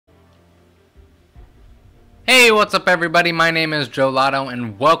Hey, what's up everybody? My name is Joelato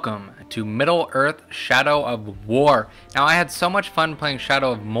and welcome to Middle-earth Shadow of War. Now I had so much fun playing Shadow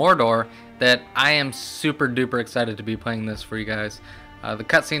of Mordor that I am super duper excited to be playing this for you guys. The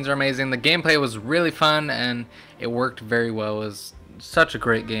cutscenes are amazing, the gameplay was really fun and it worked very well. It was such a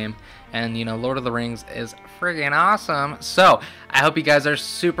great game, and you know, Lord of the Rings is friggin' awesome. So I hope you guys are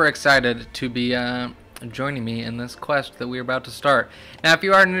super excited to be joining me in this quest that we're about to start. Now if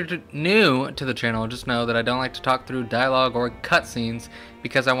you are new to the channel, just know that I don't like to talk through dialogue or cutscenes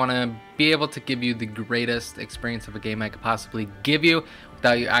because I want to be able to give you the greatest experience of a game I could possibly give you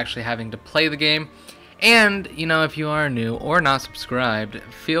without you actually having to play the game. And you know, if you are new or not subscribed,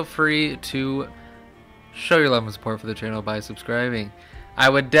 feel free to show your love and support for the channel by subscribing. I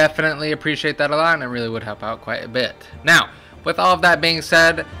would definitely appreciate that a lot, and it really would help out quite a bit. Now with all of that being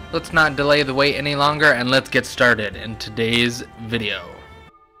said, let's not delay the wait any longer and let's get started in today's video.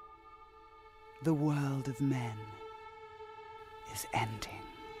 The world of men is ending.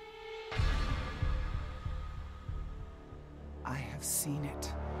 I have seen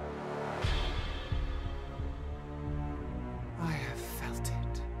it. I have felt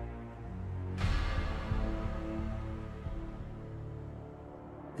it.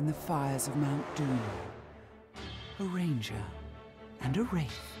 In the fires of Mount Doom, a ranger and a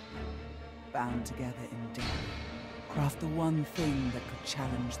wraith, bound together in death, craft the one thing that could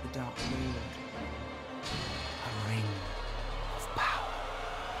challenge the Dark Lord. A ring of power.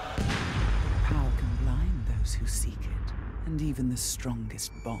 Power can blind those who seek it, and even the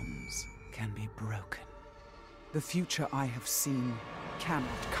strongest bonds can be broken. The future I have seen cannot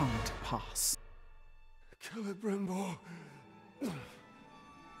come to pass. Celebrimbor.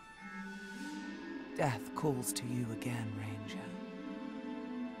 Death calls to you again, Ranger.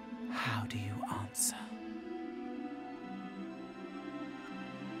 How do you answer?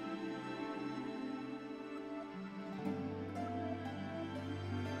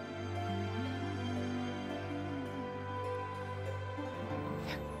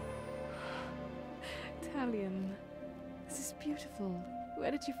 Italian. This is beautiful.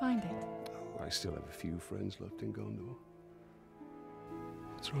 Where did you find it? I still have a few friends left in Gondor.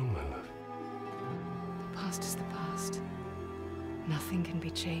 What's wrong, my love? The past is the past. Nothing can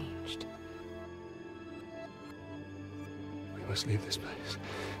be changed. We must leave this place.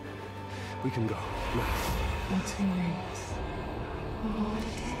 We can go now. Not who knows what it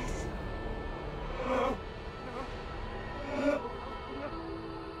is.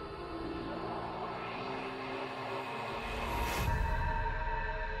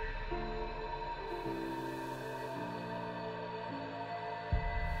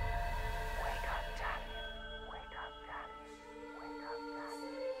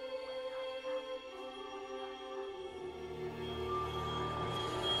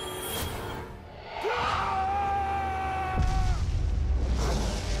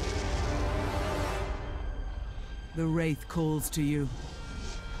 The Wraith calls to you.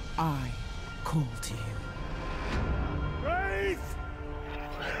 I call to you. Wraith!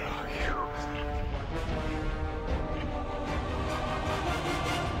 Where are you?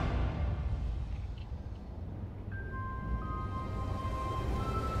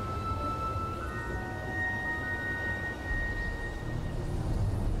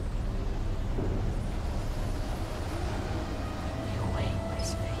 You wait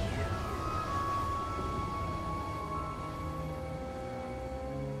this for you.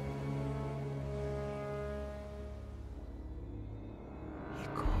 He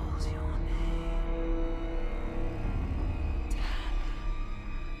calls your name.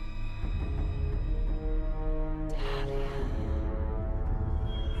 Talia.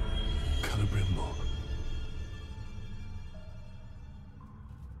 Celebrimbor.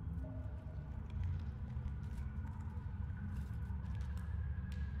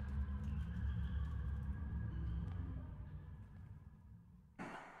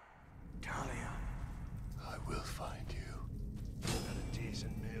 Talia. I will find you. Had a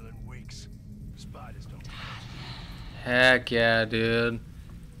decent meal in weeks. Spiders don't. Heck yeah, dude.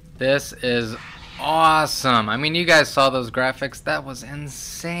 This is awesome. I mean, you guys saw those graphics. That was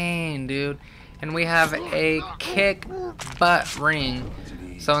insane, dude. And we have a kick butt ring.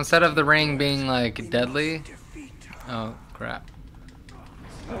 So instead of the ring being like deadly, oh crap.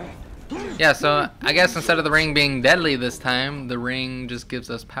 Yeah, so I guess instead of the ring being deadly this time, the ring just gives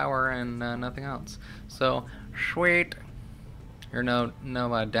us power and nothing else. So sweet. Or no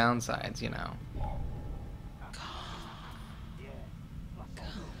downsides, you know.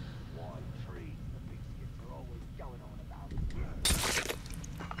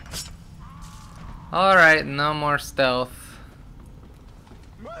 Alright, no more stealth.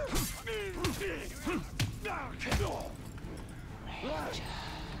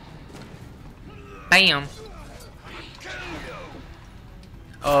 Damn.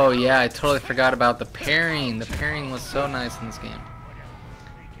 Oh yeah, I totally forgot about the parrying. The parrying was so nice in this game.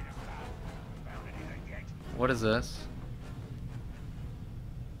 What is this?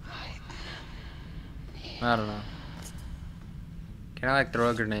 I don't know. Can I like throw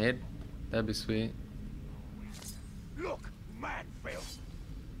a grenade? That'd be sweet. Look, man filth.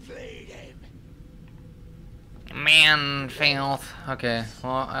 Bleed him. Man, filth. Okay,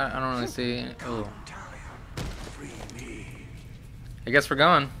 well, I don't really see. Oh. I guess we're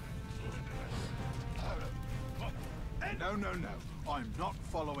going. No, no, no. I'm not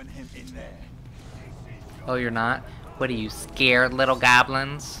following him in there. Oh, you're not? What are you, scared little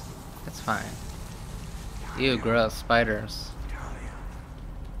goblins? That's fine. Ew, gross, spiders.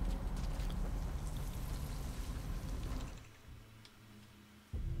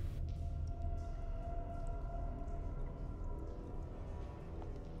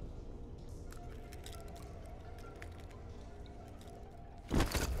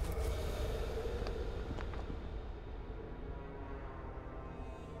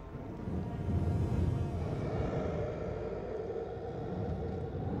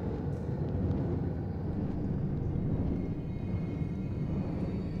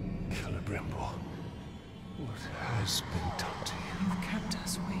 What has been done to you? You've kept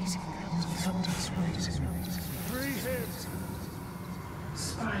us waiting. Kept us waiting. Free him.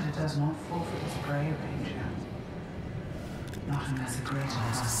 Spider does not forfeit his prey, Ranger. Not unless a greater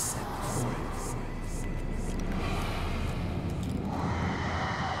has is set before it.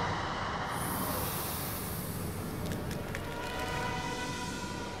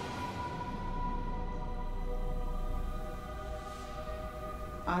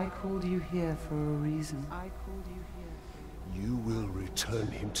 I called you here for a reason. I called you here. You will return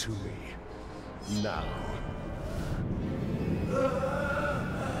him to me. Now.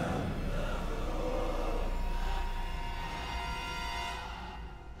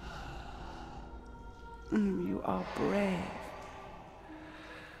 You are brave.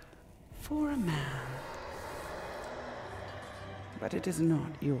 For a man. But it is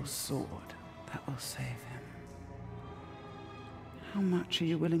not your sword that will save him. How much are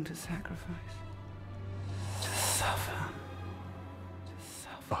you willing to sacrifice? To suffer. To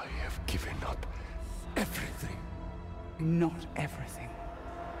suffer. I have given up everything. Not everything.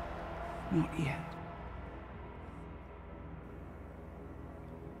 Not yet.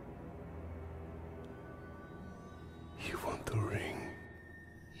 You want the ring?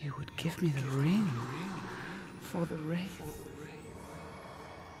 You would give me the ring for the wraith.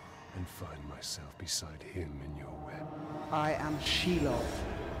 And find myself beside him in your web. I am Shelob,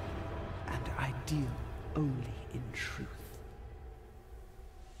 and I deal only in truth.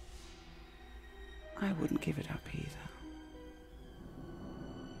 I wouldn't give it up either.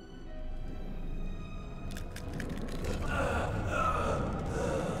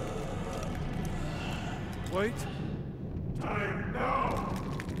 Wait. Time now.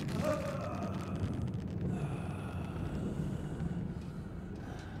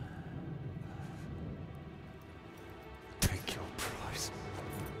 Take your price.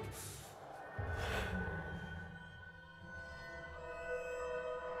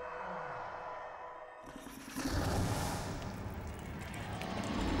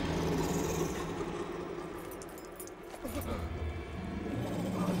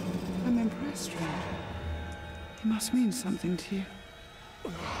 I'm impressed, Ranger. He must mean something to you.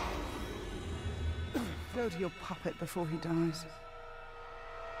 Go to your puppet before he dies.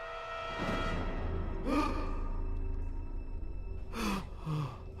 You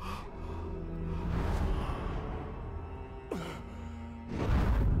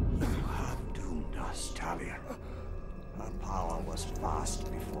have doomed us, Talion. Her power was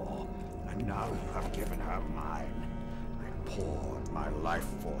vast before, and now you have given her mine. I poured my life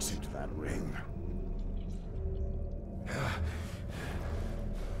force into that ring.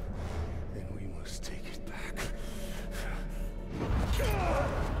 Then we must take it back.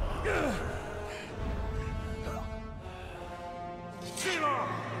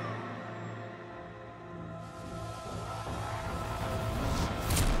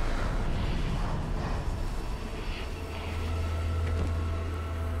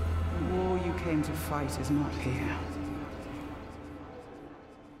 The war you came to fight is not here.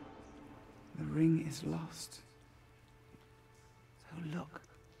 The ring is lost. So look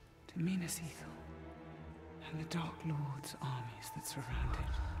to Minas Ithil and the Dark Lord's armies that surround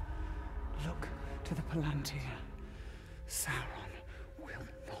it. Look to the Palantir. Sauron will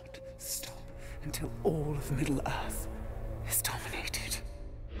not stop until all of Middle-earth is dominated.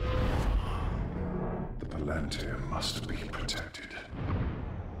 The Palantir must be protected.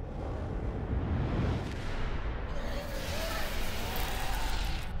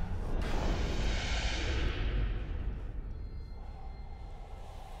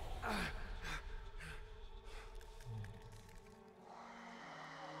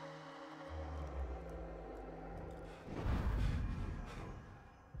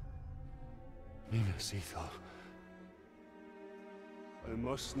 Minas Ethel. I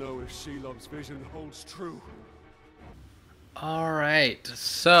must know if Shelob's vision holds true. Alright,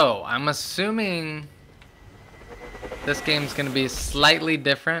 so I'm assuming this game's gonna be slightly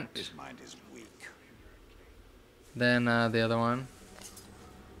different His mind is weak. than the other one.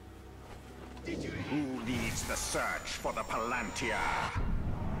 Who leads the search for the Palantir?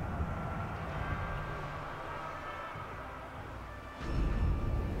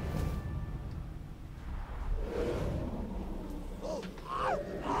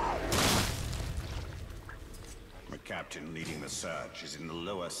 The captain leading the search is in the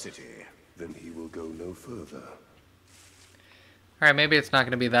lower city. Then he will go no further. Alright, maybe it's not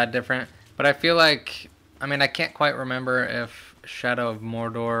gonna be that different, but I feel like, I mean, I can't quite remember if Shadow of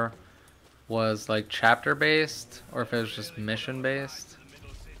Mordor was like chapter based or if it was just mission based.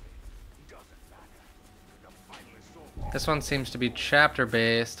 This one seems to be chapter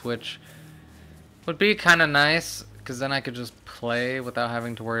based, which would be kind of nice because then I could just play without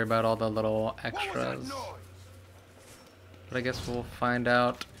having to worry about all the little extras. But I guess we'll find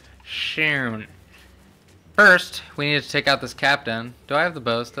out soon. First, we need to take out this captain. Do I have the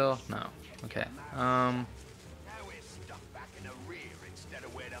bow still? No. Okay.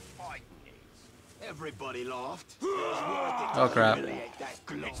 Everybody laughed. Oh crap.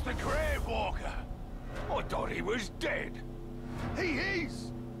 It's the Grave Walker. I thought he was dead. He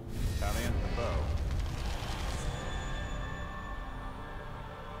is. Talion, the bow.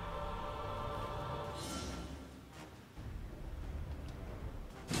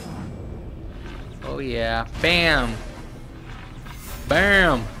 Oh yeah. Bam.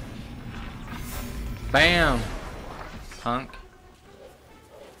 Bam. Bam. Punk.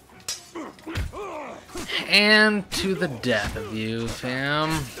 And to the death of you,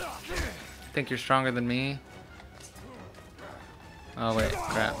 fam. Think you're stronger than me? Oh wait,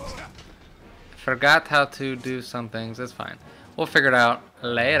 crap. Forgot how to do some things. It's fine. We'll figure it out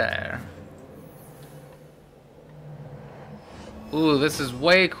later. Ooh, this is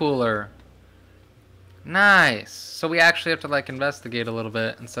way cooler. Nice. So we actually have to like investigate a little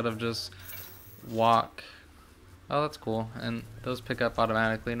bit instead of just walk. Oh, that's cool. And those pick up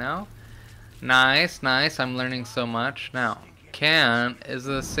automatically now. Nice, nice. I'm learning so much. Now, can is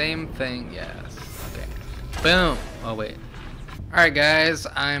the same thing. Yes. Okay. Boom. Oh, wait. Alright, guys.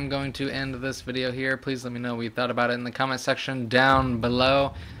 I'm going to end this video here. Please let me know what you thought about it in the comment section down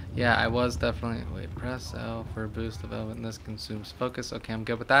below. Yeah, I was definitely... Wait, press L for a boost of element. This consumes focus. Okay, I'm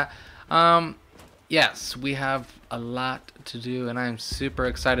good with that. Yes, we have a lot to do, and I'm super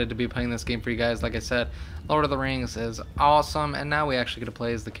excited to be playing this game for you guys. Like I said, Lord of the Rings is awesome, and now we actually get to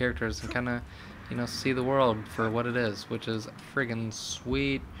play as the characters and kind of, you know, see the world for what it is, which is friggin'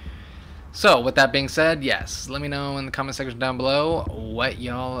 sweet. So, with that being said, yes, let me know in the comment section down below what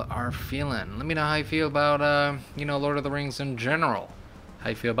y'all are feeling. Let me know how you feel about, you know, Lord of the Rings in general. How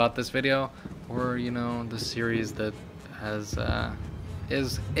you feel about this video, or, you know, the series that has,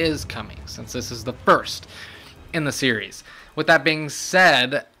 is coming, since this is the first in the series. With that being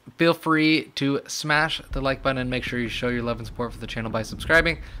said, feel free to smash the like button and make sure you show your love and support for the channel by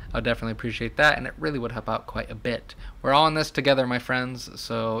subscribing. I would definitely appreciate that, and it really would help out quite a bit. We're all in this together, my friends,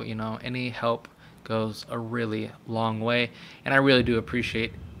 so, you know, any help goes a really long way, and I really do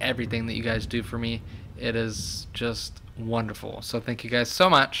appreciate everything that you guys do for me. It is just wonderful. So thank you guys so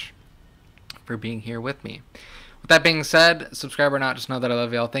much for being here with me. With that being said, subscribe or not, just know that I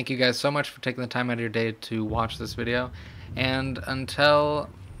love y'all. Thank you guys so much for taking the time out of your day to watch this video. And until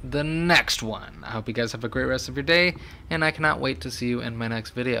the next one, I hope you guys have a great rest of your day, and I cannot wait to see you in my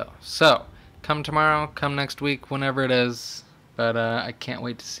next video. So, come tomorrow, come next week, whenever it is, but I can't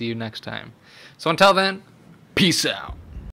wait to see you next time. So until then, peace out.